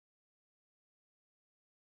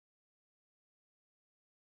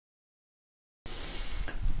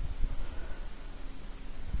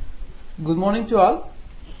Good morning to all.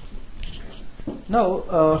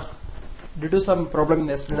 Now, due to some problem in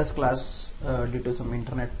yesterday's class, due to some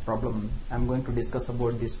internet problem, I'm going to discuss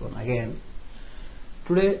about this one again.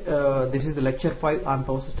 Today, this is the lecture 5 on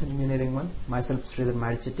Power System Engineering 1. Myself, Sridhar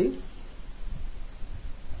Madichetti.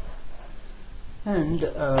 And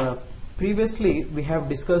previously, we have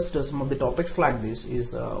discussed some of the topics like this. We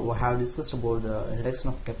have discussed about the introduction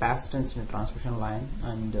of capacitance in a transmission line,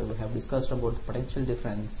 and we have discussed about the potential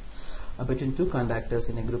difference between two conductors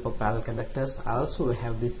in a group of parallel conductors. Also, we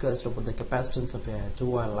have discussed about the capacitance of a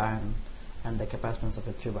two-wire line and the capacitance of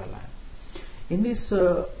a three-wire line. In this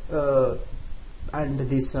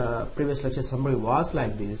previous lecture summary was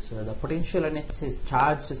like this: the potential in a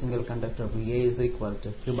charged single conductor VA is equal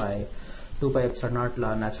to Q by 2 pi epsilon naught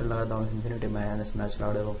natural logarithm of infinity minus natural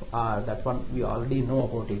logarithm of R. That one we already know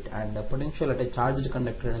about it. And the potential at a charged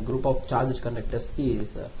conductor in a group of charged conductors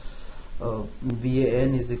is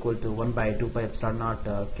VAN is equal to 1 by 2 pi epsilon naught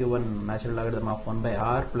Q1 natural logarithm of 1 by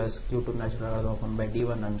R plus Q2 natural logarithm of 1 by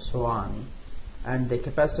D1 and so on. And the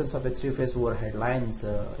capacitance of a three-phase overhead lines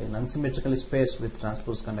in unsymmetrically spaced with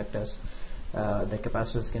transposed conductors, the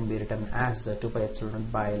capacitance can be written as 2 pi epsilon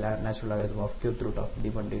by natural logarithm of cube root of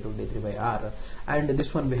D1, D2, D3 by R. And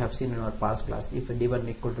this one we have seen in our past class. If D1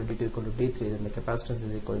 equal to D2 equal to D3, then the capacitance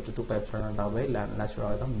is equal to 2 pi epsilon by natural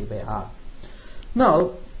logarithm D by R.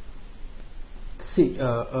 Now, see,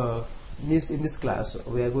 in this class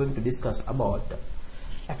we are going to discuss about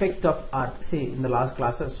effect of earth. See, in the last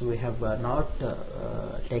classes we have not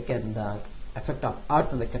taken the effect of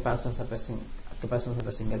earth on the capacitance of a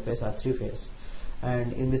single phase or three phase,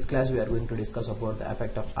 and in this class we are going to discuss about the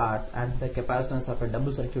effect of earth and the capacitance of a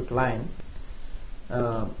double circuit line.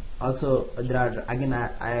 Also, there are again,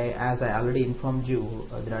 as I already informed you,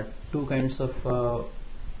 there are two kinds of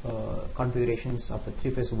configurations of a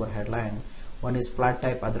three-phase overhead line. One is flat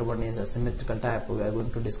type, other one is a symmetrical type. We are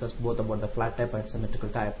going to discuss both about the flat type and symmetrical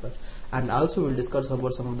type, and also we will discuss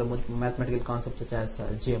about some of the mathematical concepts such as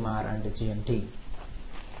GMR and GMD.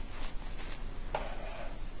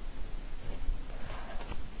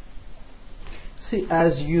 See,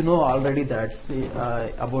 as you know already that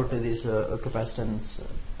about this capacitance,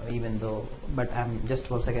 but I'm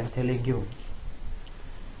just once again telling you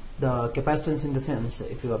the capacitance in the sense,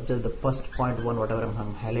 if you observe the first point 1, whatever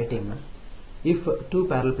I'm highlighting. If two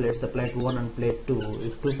parallel plates, the plate 1 and plate 2,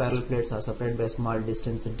 if two parallel plates are separated by a small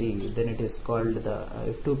distance d, then it is called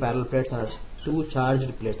if two parallel plates are two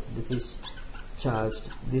charged plates, this is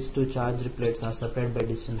charged, these two charged plates are separated by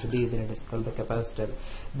distance d, then it is called the capacitor.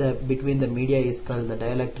 Between the media is called the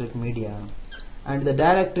dielectric media, and the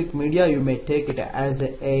dielectric media you may take it as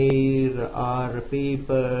air or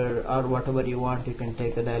paper or whatever you want. You can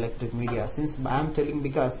take the dielectric media. Since I am telling,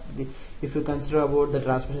 because if you consider about the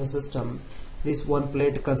transmission system, this one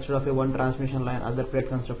plate consists of a one transmission line, other plate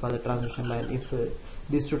consists of other transmission line. If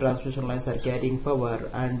these two transmission lines are carrying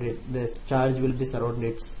power and the charge will be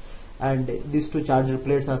surrounded, and these two charged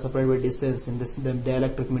plates are separated by distance, in this the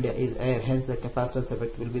dielectric media is air, hence the capacitance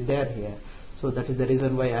effect will be there here. So that is the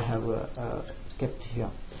reason why I have kept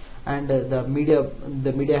here. And the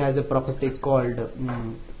media has a property called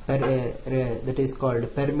that is called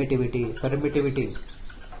permittivity.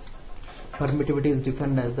 Permittivity is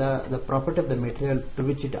defined as the property of the material to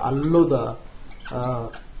which it allow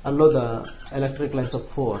the electric lines of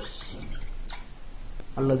force.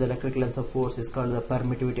 Allow the electric lines of force is called the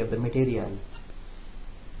permittivity of the material.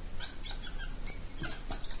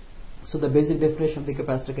 So the basic definition of the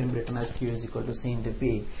capacitor can be written as Q is equal to C into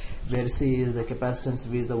P, where C is the capacitance,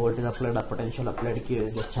 V is the voltage applied or potential applied, Q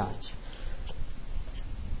is the charge.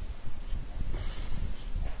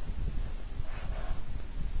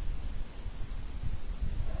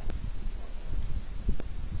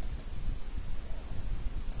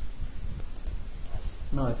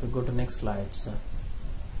 Now if you go to next slides.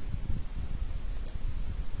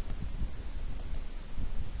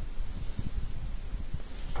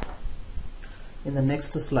 In the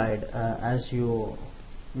next slide, as you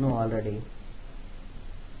know already,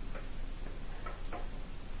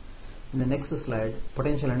 in the next slide,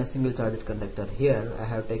 potential in a single charged conductor. Here I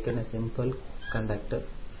have taken a simple conductor.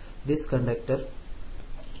 This conductor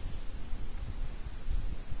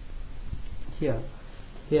here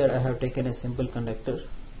I have taken a simple conductor.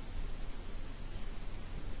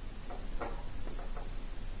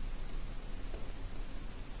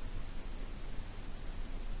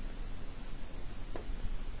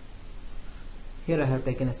 Here I have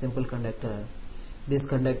taken a simple conductor. This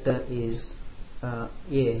conductor is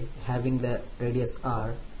A, having the radius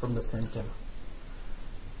R from the center.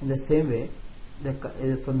 In the same way,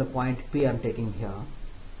 from the point P I am taking here,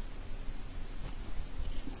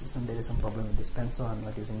 there is some problem with this pen, so I'm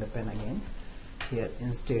not using the pen again. Here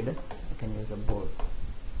instead I can use the board.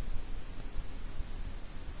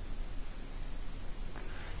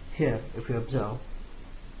 Here if you observe,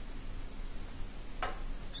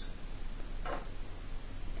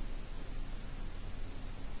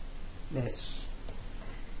 yes,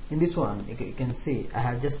 in this one you can see I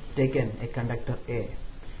have just taken a conductor A.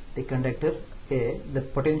 The conductor A, the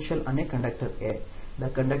potential on a conductor A. The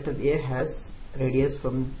conductor A has radius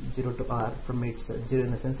from 0 to R, from its 0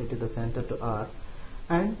 in the sense it is the center to R,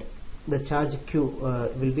 and the charge Q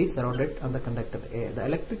will be surrounded on the conductor A. The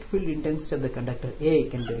electric field intensity of the conductor A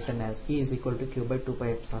can be written as E is equal to Q by 2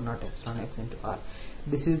 pi epsilon naught epsilon x into R.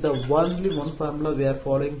 This is the only one formula we are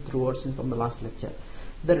following throughout since from the last lecture.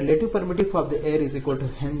 The relative permittivity of the air is equal to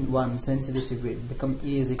N1, since this will become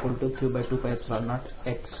E is equal to Q by 2 pi epsilon naught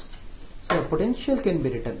x. So the potential can be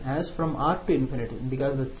written as from R to infinity,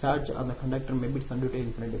 because the charge on the conductor may be due to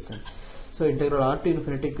infinite distance. So integral R to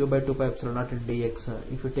infinity Q by 2 pi epsilon naught dx.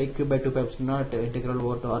 If you take Q by 2 pi epsilon naught, integral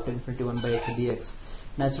over to R to infinity 1 by x dx.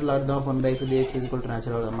 Natural logarithm of 1 by x dx is equal to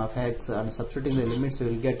natural logarithm of x, and substituting the limits you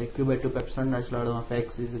will get Q by 2 pi epsilon natural logarithm of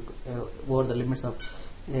x is over the limits of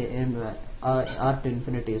R to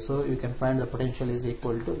infinity. So you can find the potential is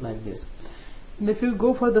equal to like this. And if you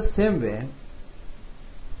go for the same way,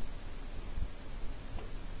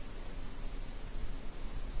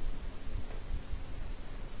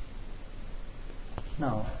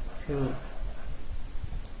 now if you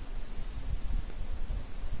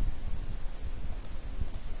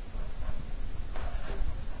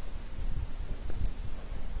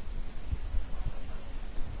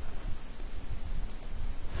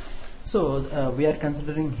we are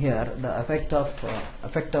considering here the effect of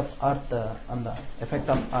earth on the effect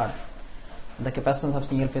of earth, the capacitance of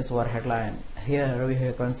single phase overhead line. Here we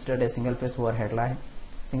have considered a single phase overhead line.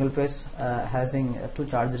 Single phase having two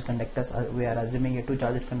charged conductors. We are assuming a two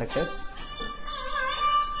charged conductors,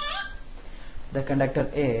 the conductor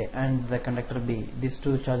A and the conductor B. These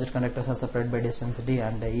two charged conductors are separated by distance d,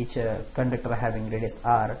 and each conductor having radius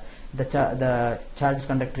r. The charged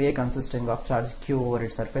conductor A consisting of charge q over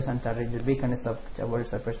its surface, and charge B consists of over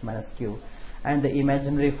its surface minus q. And the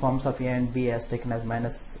imaginary forms of A and B as taken as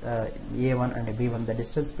minus A1 and B1. The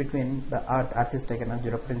distance between the earth is taken as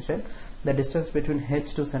 0 potential. The distance between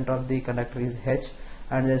H to center of the conductor is H,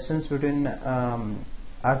 and the distance between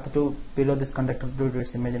earth to below this conductor due to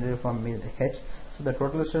its imaginary form is H. So the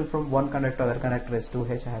total distance from one conductor to other conductor is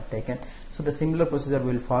 2H I have taken. So the similar procedure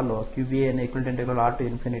will follow QBA and equal to integral R to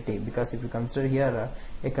infinity, because if you consider here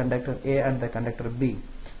a conductor A and the conductor B.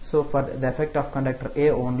 So for the effect of conductor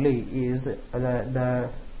A only is the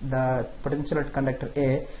potential at conductor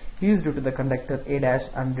A is due to the conductor A dash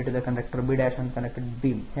and due to the conductor B dash and conductor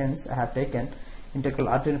B. Hence I have taken integral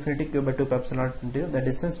R to infinity Q by 2 pi epsilon into the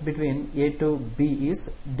distance between A to B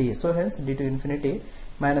is D. So hence D to infinity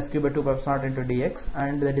minus Q by 2 pi epsilon into dx,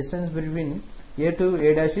 and the distance between A to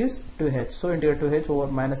A dash is 2H. So integral 2H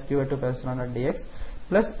over minus Q by 2 pi epsilon dx,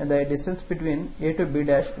 plus the distance between A to B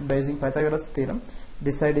dash by using Pythagoras theorem.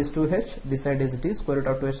 This side is 2H, this side is D, square root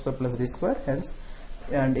of 2H square plus D square. Hence,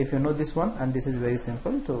 and if you know this one, and this is very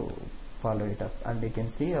simple to follow it up. And you can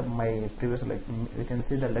see my previous you can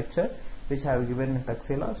see the lecture which I have given in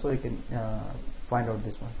Taxila, so you can find out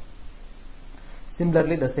this one.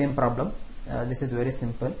 Similarly, the same problem. This is very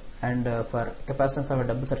simple. And for capacitance of a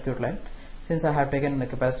double circuit line, since I have taken the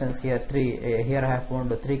capacitance here here I have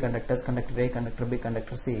found three conductors: conductor A, conductor B,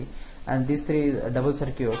 conductor C, and these three double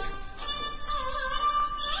circuit.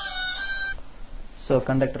 So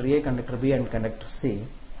conductor A, conductor B, and conductor C,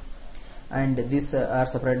 and these are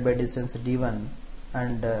separated by distance d1,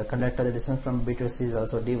 and conductor the distance from B to C is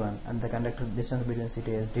also d1, and the conductor distance between C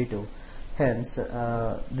to A is d2. Hence,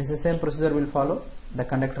 this is same procedure will follow. The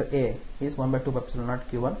conductor A is 1 by 2 epsilon naught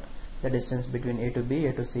q1. The distance between A to B,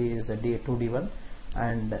 A to C is d2d1,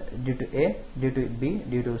 and d to A, d to B,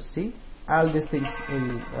 d to C. All these things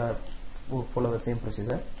will follow the same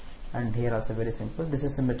procedure. And here also very simple. This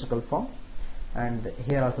is symmetrical form. And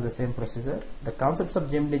here also the same procedure. The concepts of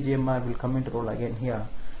GMD, GMR will come into role again here.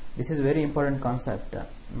 This is very important concept.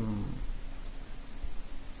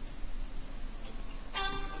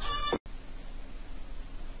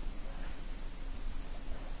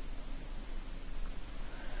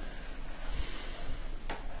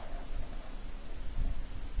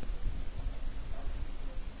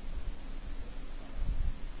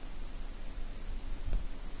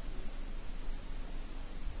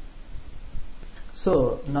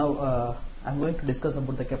 So now I am going to discuss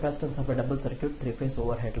about the capacitance of a double circuit three-phase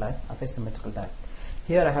overhead line of a symmetrical type.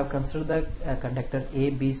 Here I have considered the conductor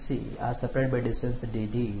A, B, C are separated by distance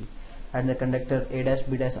dd, and the conductor A dash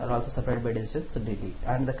B dash are also separated by distance dt,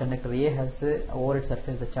 and the conductor A has over its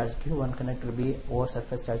surface the charge q1, conductor B over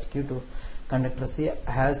surface charge q2, conductor C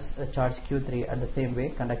has a charge q3, and the same way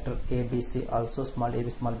conductor A B C also, small a b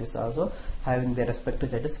small b also having their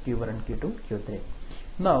respective charges q1 and q2 q3.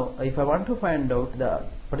 Now if I want to find out the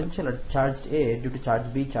potential at charged A due to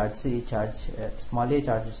charge B, charge C, charge small a,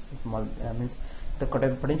 charge small means the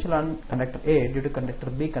potential on conductor A due to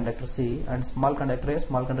conductor B, conductor C, and small conductor A,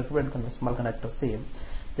 small conductor B, and small conductor C.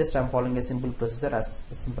 Just I am following a simple procedure as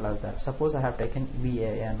simple as that. Suppose I have taken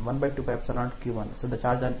VAN 1 by 2 pi epsilon q1. So the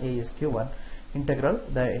charge on A is q1. Integral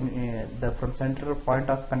the from center point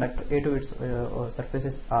of conductor A to its surface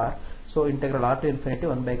is r. So integral r to infinity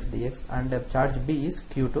 1 by x dx, and the charge B is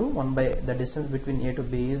q2. 1 by the distance between A to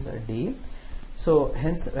B is d. So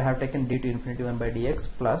hence I have taken d to infinity 1 by dx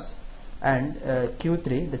plus, and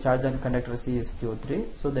q3, the charge on conductor C is q3.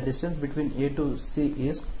 So the distance between A to C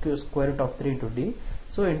is q square root of 3 into d.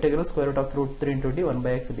 So integral square root of root 3 into d 1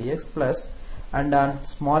 by x dx plus, and on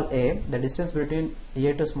small a, the distance between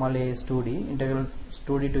A to small a is 2d, integral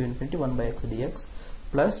 2d to infinity 1 by x dx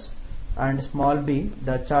plus, and small b,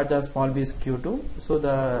 the charge on small b is q2. So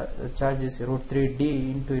the charge is root 3d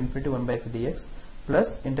into infinity 1 by x dx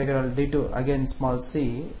plus, integral d to again small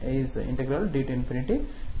c is integral d to infinity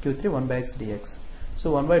q3 1 by x dx.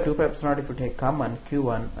 So 1 by 2 pi epsilon naught if you take common,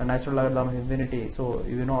 q1 a natural logarithm of infinity, so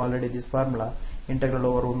you know already this formula, integral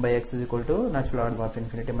over 1 by x is equal to natural logarithm of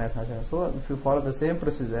infinity minus natural. So if you follow the same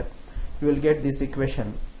procedure, you will get this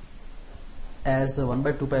equation as 1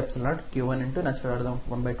 by 2 pi epsilon naught q1 into natural logarithm of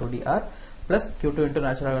 1 by 2 dr plus q2 into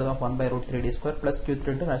natural logarithm of 1 by root 3 d square plus q3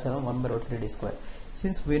 into natural logarithm of 1 by root 3 d square.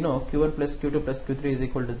 Since we know q1 plus q2 plus q3 is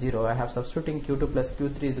equal to 0, I have substituting q2 plus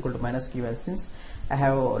q3 is equal to minus q1. Since I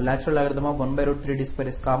have natural logarithm of 1 by root 3 d square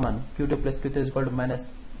is common, q2 plus q3 is equal to minus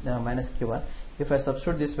q1. If I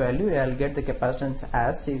substitute this value, I will get the capacitance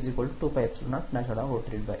as C is equal to 2 pi epsilon naught natural log root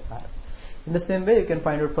 3 by r. In the same way, you can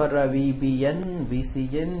find out for VBN,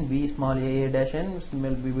 VCN, V small a dash n,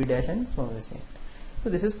 small bb dash n, small vcn. So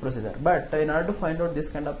this is procedure. But in order to find out this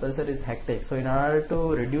kind of procedure is hectic. So in order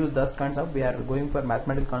to reduce those kinds of, we are going for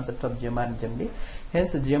mathematical concepts of GMR and GMD.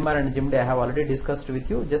 Hence GMR and GMD I have already discussed with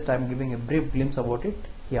you. Just I am giving a brief glimpse about it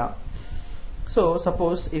here. So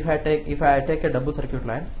suppose if I take a double circuit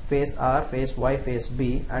line, phase R, phase Y, phase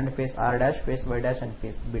B, and phase R dash, phase Y dash, and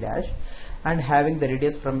phase B dash, and having the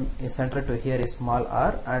radius from center to here is small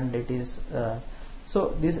r, and it is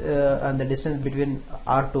so this and the distance between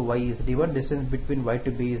R to Y is d1, distance between Y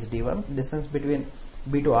to B is d1, distance between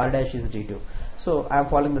B to R dash is d2. So I am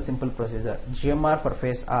following the simple procedure. GMR for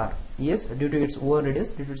phase R is due to its own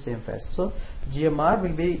radius due to its same phase. So GMR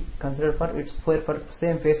will be considered for its for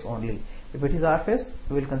same phase only. If it is R phase,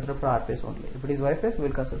 we will consider for R phase only. If it is Y phase, we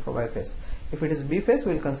will consider for Y phase. If it is B phase,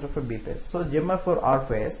 we will consider for B phase. So GMR for R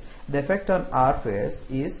phase, the effect on R phase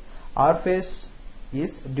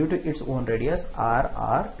is due to its own radius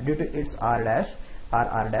R due to its R dash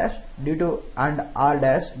due to, and R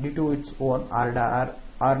dash due to its own R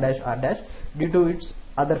dash due to its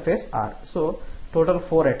other phase R. So total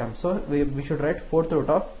 4 items. So we should write 4th root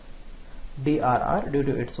of DRR due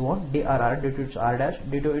to its own, DRR due to its R dash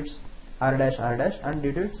due to its R dash and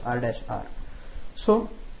due to its R dash R. So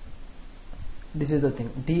this is the thing.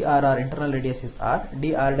 DRR internal radius is R,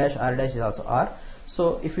 DR dash R dash is also R.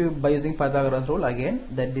 So if you by using Pythagoras rule again,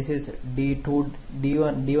 that this is D1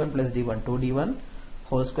 plus D1 2D1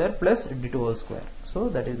 whole square plus D2 whole square. So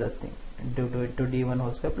that is the thing, due to D1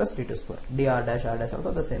 whole square plus D2 square. DR dash R dash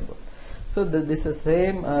also the same rule. So this is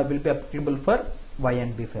same will be applicable for Y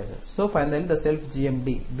and B phases. So finally the self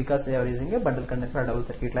GMD, because they are using a bundle conductor double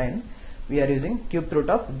circuit line, we are using cube root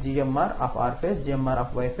of GMR of R phase, GMR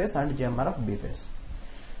of Y phase, and GMR of B phase.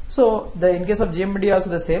 So in case of GMD also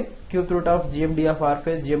the same, cube root of GMD of R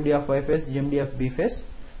phase, GMD of Y phase, GMD of B phase.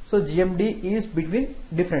 So GMD is between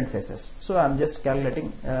different phases. So I am just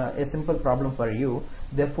calculating a simple problem for you.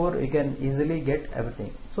 Therefore you can easily get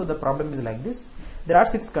everything. So the problem is like this. There are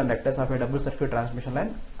 6 conductors of a double circuit transmission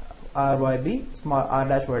line, RYB, small r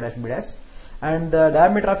dash y dash b dash, and the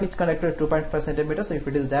diameter of each conductor is 2.5 centimeters. So if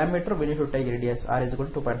it is diameter, we need to take radius r is equal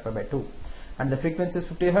to 2.5 by 2, and the frequency is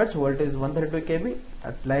 50 Hz, voltage is 132 kV,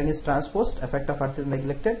 line is transposed, effect of earth is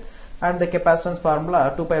neglected, and the capacitance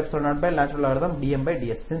formula 2 pi epsilon naught by natural logarithm dm by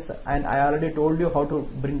ds. Since and I already told you how to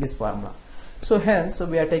bring this formula. So hence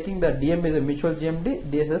we are taking the dm is a mutual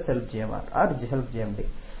GMD, ds is a self GMR or self GMD.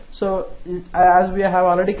 So as we have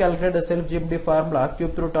already calculated the self GMD formula,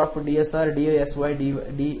 cube root of DSR, DSY,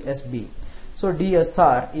 DSB. So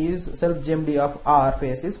DSR is self GMD of R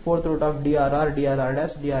phase is 4th root of DRR, DRR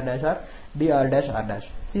dash, DR dash R, DR dash R dash.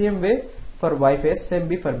 Same way for Y phase, same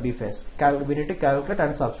be for B phase. We need to calculate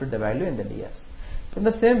and substitute the value in the DS. In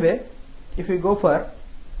the same way, if you go for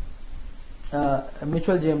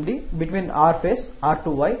mutual GMD between R phase, R to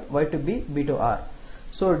Y, Y to B, B to R.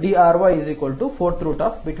 So dRy is equal to 4th root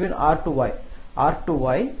of between R to Y. R to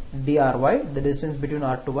Y, dRy, the distance between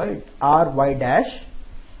R to Y, Ry dash,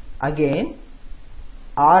 again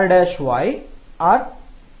R dash Y, R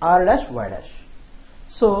dash Y dash.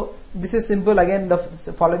 So this is simple, again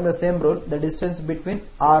following the same rule. The distance between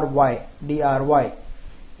Ry, dRy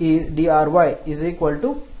is equal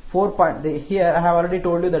to 4 here I have already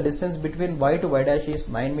told you the distance between Y to Y dash is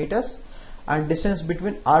 9 meters and distance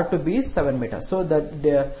between R to B is 7 meters. So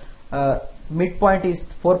the midpoint is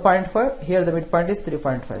 4.5, here the midpoint is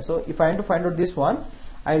 3.5. So if I am to find out this one,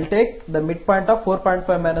 I will take the midpoint of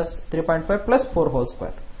 4.5 minus 3.5 plus 4 whole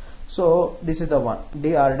square. So this is the one,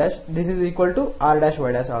 dr dash, this is equal to R dash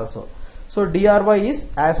Y dash also. So dRy is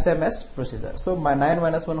as same as procedure. So my 9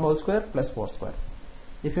 minus 1 whole square plus 4 square.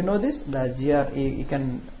 If you know this, the GR you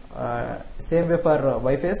can same way for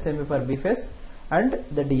Y phase, same way for B phase, and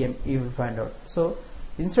the DM you will find out. So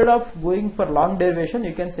instead of going for long derivation,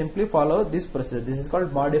 you can simply follow this procedure. This is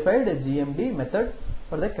called modified GMD method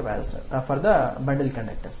for the capacitor, for the bundle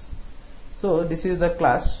conductors. So this is the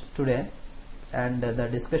class today, and the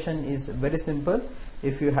discussion is very simple.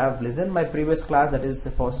 If you have listened my previous class, that is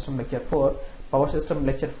power system lecture 4, power system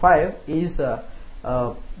lecture 5 is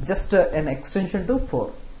just an extension to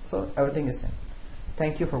 4. So everything is same.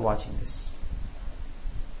 Thank you for watching this.